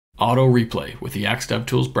Auto Replay with the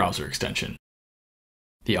DevTools browser extension.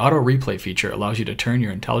 The Auto Replay feature allows you to turn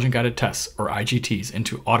your intelligent guided tests, or IGTs,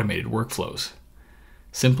 into automated workflows.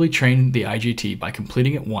 Simply train the IGT by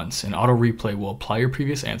completing it once, and Auto Replay will apply your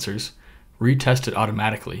previous answers, retest it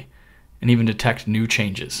automatically, and even detect new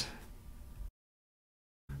changes.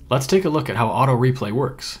 Let's take a look at how Auto Replay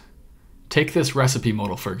works. Take this recipe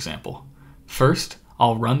modal for example. First,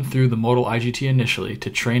 I'll run through the modal IGT initially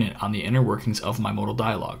to train it on the inner workings of my modal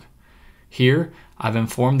dialog. Here, I've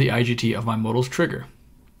informed the IGT of my modal's trigger.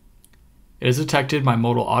 It has detected my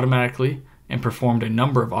modal automatically and performed a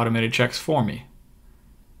number of automated checks for me.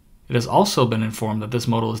 It has also been informed that this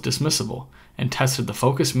modal is dismissible and tested the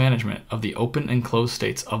focus management of the open and closed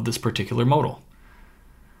states of this particular modal.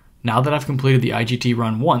 Now that I've completed the IGT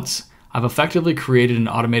run once, I've effectively created an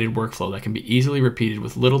automated workflow that can be easily repeated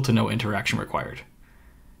with little to no interaction required.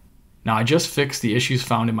 Now I just fixed the issues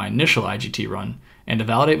found in my initial IGT run, and to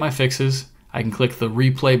validate my fixes, I can click the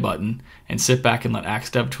replay button and sit back and let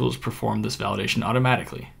DevTools perform this validation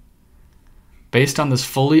automatically. Based on this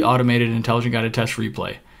fully automated intelligent guided test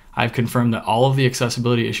replay, I've confirmed that all of the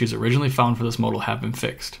accessibility issues originally found for this modal have been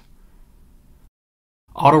fixed.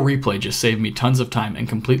 Auto Replay just saved me tons of time and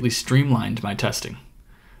completely streamlined my testing.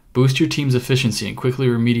 Boost your team's efficiency and quickly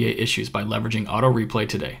remediate issues by leveraging Auto Replay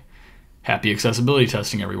today. Happy accessibility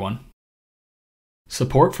testing, everyone!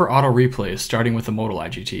 Support for Auto Replay is starting with the modal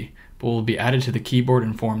IGT, but will be added to the keyboard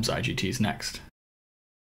and forms IGTs next.